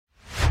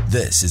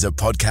This is a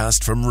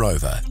podcast from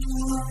Rover.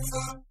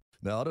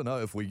 Now, I don't know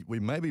if we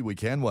maybe we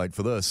can wait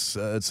for this.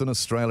 It's in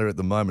Australia at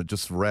the moment,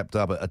 just wrapped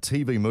up a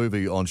TV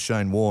movie on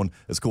Shane Warne.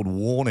 It's called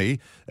Warnie,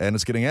 and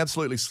it's getting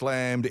absolutely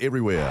slammed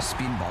everywhere.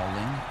 Spin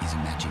bowling is a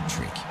magic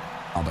trick.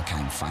 I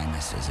became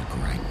famous as a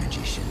great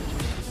magician.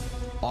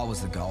 I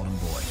was the golden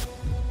boy.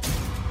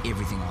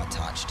 Everything I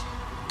touched,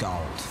 gold.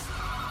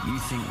 You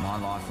think my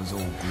life was all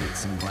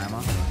glitz and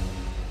glamour?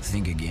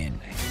 Think again.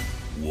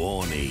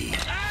 Warnie.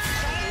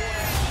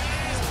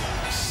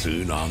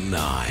 Soon on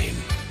 9.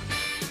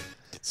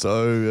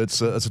 So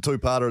it's a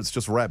two-parter. It's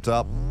just wrapped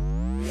up.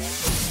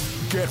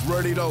 Get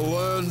ready to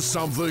learn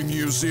something,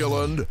 New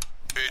Zealand.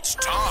 It's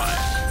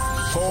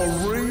time for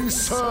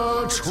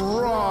Research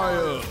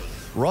Ryan.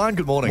 Ryan,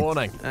 good morning.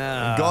 Morning.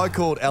 A guy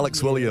called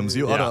Alex Williams.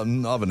 I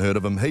haven't heard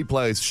of him. He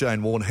plays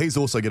Shane Warne. He's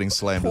also getting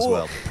slammed as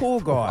well. Poor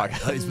guy.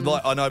 He's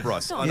like, I know,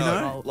 Bryce. I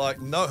know.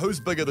 No,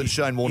 who's bigger than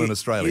Shane Warne in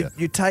Australia?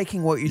 You're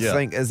taking what you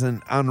think is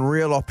an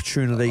unreal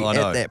opportunity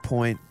at that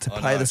point to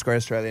play this great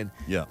Australian.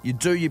 Yeah. You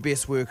do your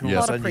best work and all A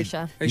of lot a of sudden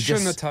pressure. He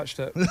shouldn't have touched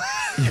it.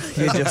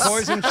 you just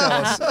Poison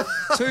chalice.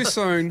 Too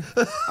soon.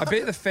 I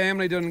bet the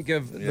family didn't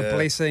give the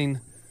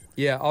blessing.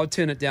 Yeah, I'll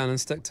turn it down and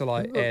stick to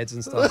like ads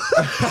and stuff.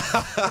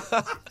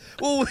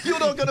 Well, you're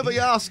not going to be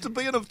asked to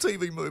be in a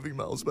TV movie,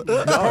 Miles. But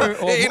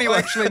Anyway,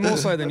 actually, more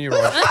so than you,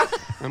 Rod.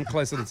 I'm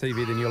closer to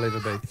TV than you'll ever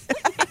be.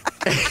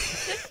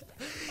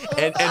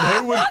 And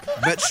who would...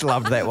 Mitch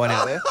loved that one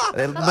out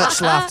there.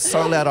 Mitch laughed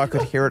so loud I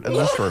could hear it in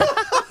this room.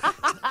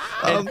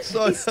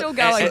 Still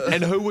going.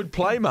 And who would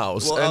play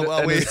Miles in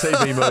are a we-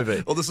 TV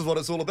movie? Well, this is what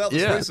it's all about,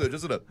 this Yeah. research,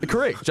 isn't it?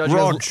 Correct. Judge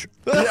Rog.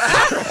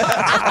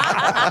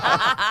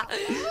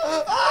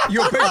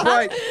 Your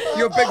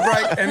big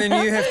break, and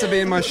then you have to be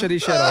in my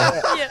shitty shadow.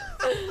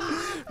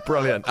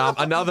 Brilliant.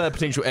 Another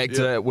potential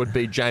actor would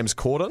be James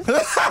Corden.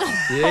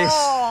 Yes.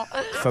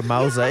 For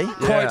Malsey.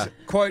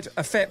 Quote,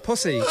 a fat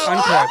pussy,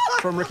 unquote,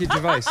 from Ricky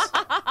Gervais.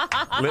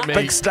 Let me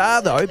Big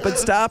star, though. Big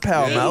star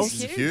power, Mels.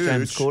 huge. Huge.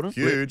 James Corden.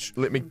 Huge.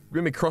 let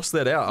me cross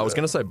that out. I was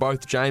going to say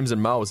both James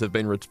and Miles have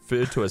been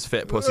referred to as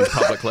fat pussies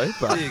publicly,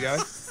 but There you go.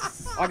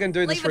 I can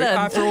do this Leave it in.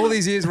 after all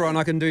these years, Ron.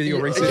 I can do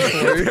your research for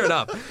you. fair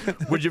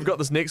enough. Would you've got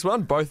this next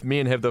one? Both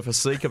men have the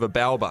physique of a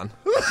bow bun.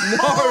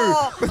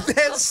 No, but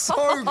that's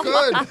so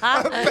good. A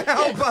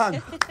bow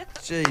bun.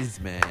 Jeez,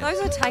 man.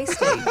 Those are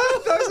tasty.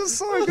 Those are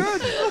so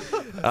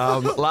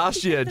good.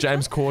 Last year,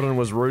 James Corden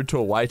was rude to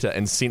a waiter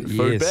and sent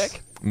food Yes.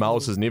 back.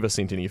 Miles has never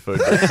sent any food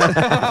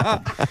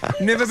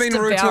back. Never been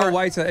rude to devour. a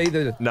waiter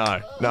either.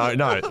 No,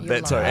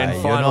 that's all. And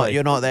Hey, finally,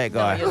 you're not that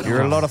guy.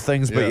 You're a lot of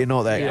things, but you're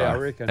not that Yeah, I guy.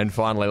 reckon. And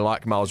finally,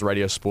 like Miles'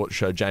 radio sports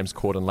show, James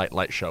Corden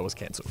Late Show was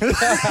cancelled.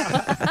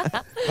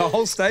 The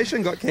whole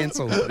station got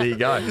cancelled. There you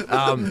go.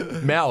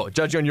 Mal,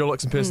 judging on your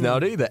looks and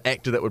personality, the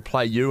actor that would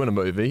play you in a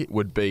movie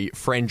would be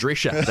Fran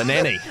Drescher, the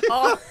nanny.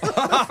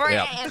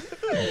 Fran.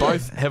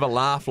 Both have a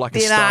laugh like a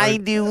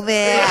stone. do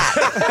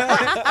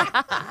that?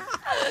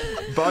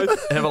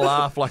 Both have a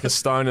laugh like a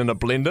stone in a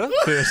blender.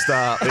 First,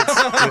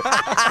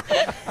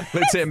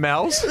 let's hear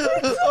Mal's.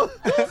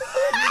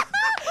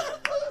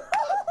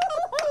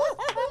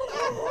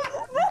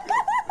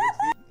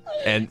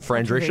 And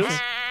Fran Drescher's.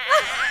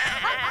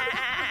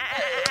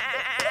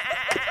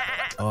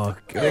 Oh,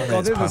 God, God, that's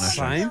they're the punishing.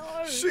 same.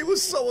 She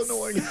was so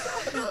annoying.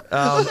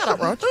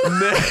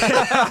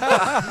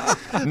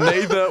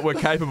 Neither were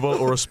capable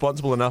or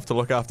responsible enough to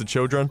look after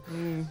children.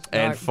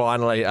 And no.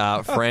 finally,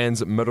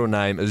 Fran's middle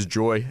name is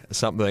Joy,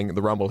 something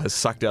the Rumble has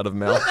sucked out of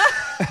Mal.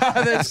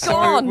 That's so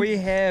gone. we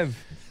have.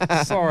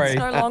 Sorry. It's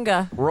no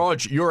longer.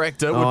 Rog, your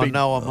actor Oh, would be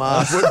no, I'm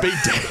last.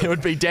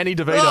 would be Danny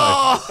DeVito.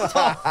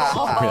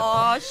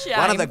 Oh, shame.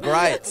 One of the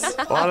greats.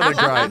 One of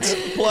the greats.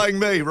 Playing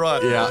me,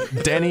 right. Yeah,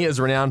 Danny is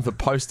renowned for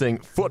posting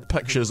foot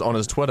pictures on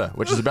his Twitter,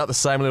 which is about the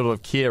same level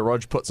of care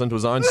Rog puts into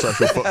his own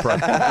social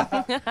footprint.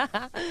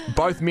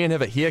 Both men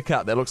have a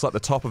haircut that looks like the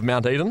top of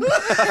Mount Eden.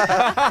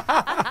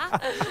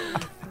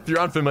 If you're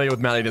unfamiliar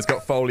with Mount Eden, it's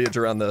got foliage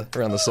around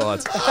the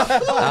sides.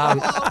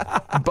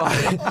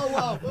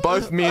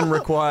 Both men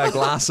require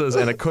glasses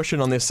and a cushion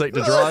on their seat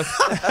to drive.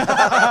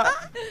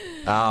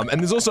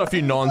 And there's also a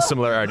few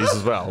non-similarities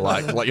as well.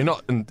 Like you're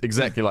not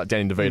exactly like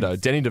Danny DeVito.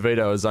 Danny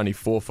DeVito is only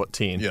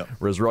 4'10",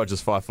 whereas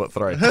Roger's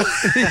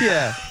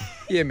 5'3".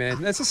 Yeah,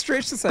 man. That's a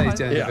stretch to say he's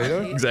Danny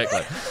DeVito.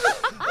 Exactly.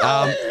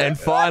 And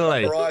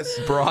finally, Bryce.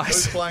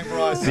 Bryce. Who's playing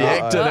Bryce? The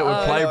actor that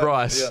would play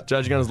Bryce, Yeah.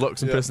 judging on his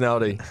looks and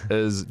personality,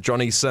 is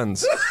Johnny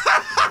Sins.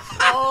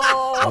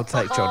 I'll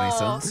take Johnny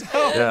Sins.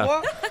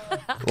 Yeah.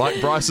 Like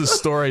Bryce's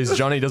stories,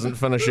 Johnny doesn't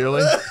finish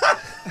early.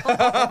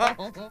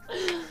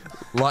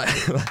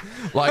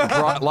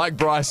 Like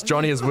Bryce,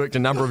 Johnny has worked a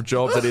number of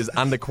jobs that he's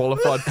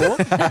underqualified for.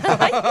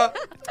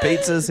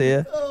 Pizza's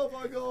here.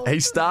 He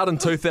starred in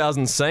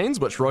 2000 Scenes,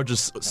 which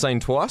Roger's seen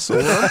twice.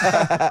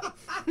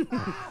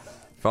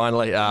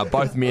 Finally,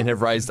 both men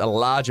have raised a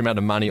large amount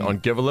of money on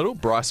Give a Little,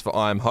 Bryce for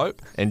I Am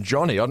Hope, and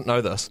Johnny, I didn't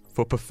know this,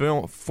 for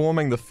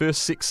performing the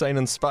first sex scene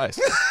in space.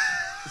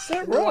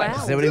 that right? Wow.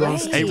 Is that what he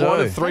wants to He do?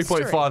 wanted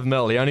 3.5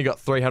 mil. He only got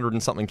 300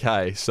 and something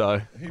K. So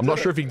I'm not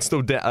sure if he can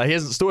still. He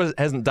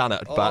hasn't done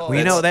it. But Well,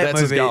 you know what that that's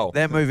his movie? goal.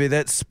 That movie,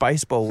 that's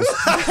Spaceballs.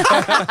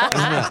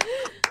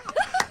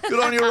 Good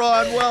on you,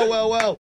 Ryan. Well.